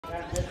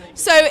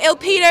So Il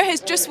PINO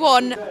has just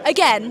won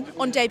again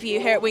on debut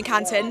here at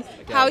Wincanton.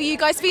 How are you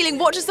guys feeling?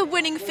 What does the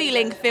winning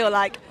feeling feel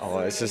like? Oh,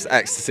 it's just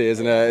ecstasy,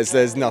 isn't it?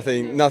 There's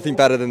nothing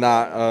better than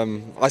that.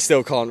 I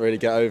still can't really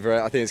get over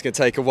it. I think it's going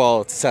to take a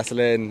while to settle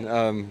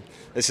in.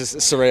 It's just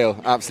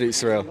surreal, absolutely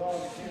surreal.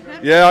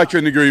 Yeah, I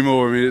couldn't agree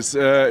more. I mean, it's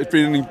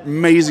been an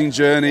amazing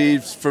journey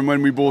from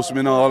when we bought them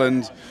in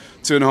Ireland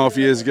 2.5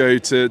 years ago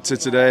to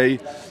today,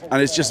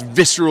 and it's just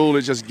visceral.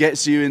 It just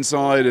gets you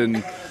inside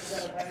and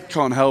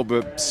can't help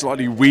but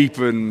slightly weep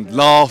and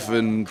laugh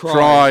and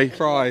cry. Do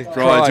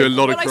a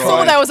lot of I crying.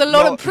 saw there was a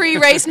lot of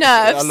pre-race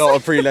nerves. A lot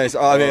of pre-race.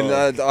 I mean,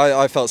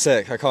 I felt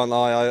sick. I can't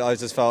lie. I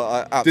just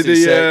felt absolutely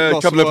sick. Did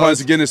a couple of pints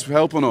of Guinness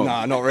help or not?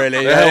 No, not really.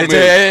 It helped me.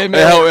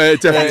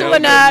 It definitely all the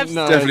nerves.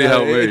 Definitely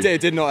helped me.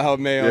 It did not help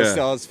me.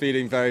 I was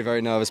feeling very,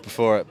 very nervous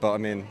before it. But I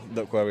mean,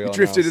 look where we are. We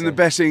drifted now, in the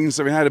betting,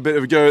 so we had a bit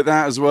of a go at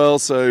that as well.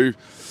 So.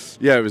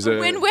 Yeah, it was a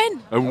win-win.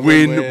 A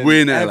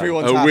win-win.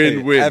 Everyone's a happy.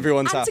 win-win.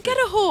 Everyone's and happy. to get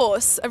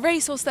a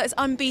racehorse that is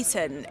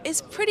unbeaten,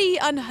 is pretty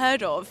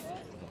unheard of.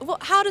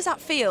 How does that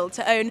feel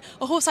to own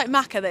a horse like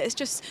Macca that has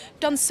just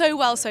done so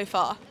well so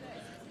far?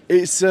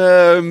 It's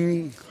I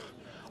don't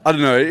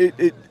know.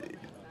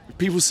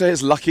 People say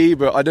it's lucky,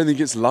 but I don't think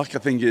it's luck. I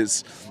think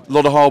it's a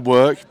lot of hard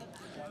work,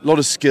 a lot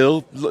of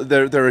skill.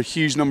 There are a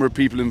huge number of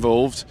people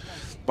involved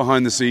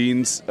behind the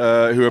scenes who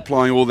are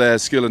applying all their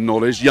skill and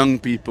knowledge. Young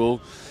people.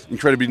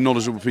 Incredibly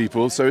knowledgeable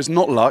people, so it's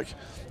not luck.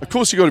 Of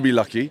course, you've got to be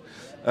lucky,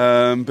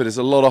 but it's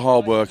a lot of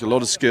hard work, a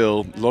lot of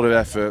skill, a lot of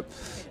effort,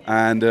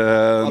 and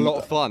a lot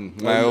of fun.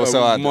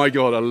 My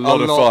God, a lot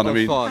of fun.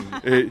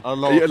 I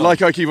mean,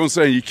 like I keep on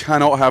saying, you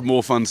cannot have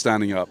more fun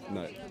standing up.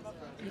 No.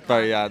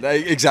 But yeah,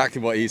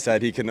 exactly what he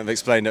said. He couldn't have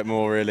explained it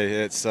more. Really,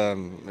 it's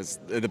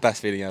the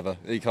best feeling ever.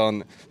 You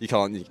can't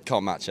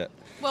match it.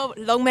 Well,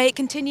 long may it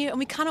continue, and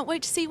we cannot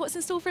wait to see what's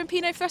in store for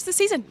PINO for the rest of the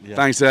season. Yeah.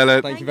 Thanks,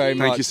 Ella. Thank you very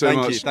much. Thank you so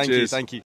much. Thank you.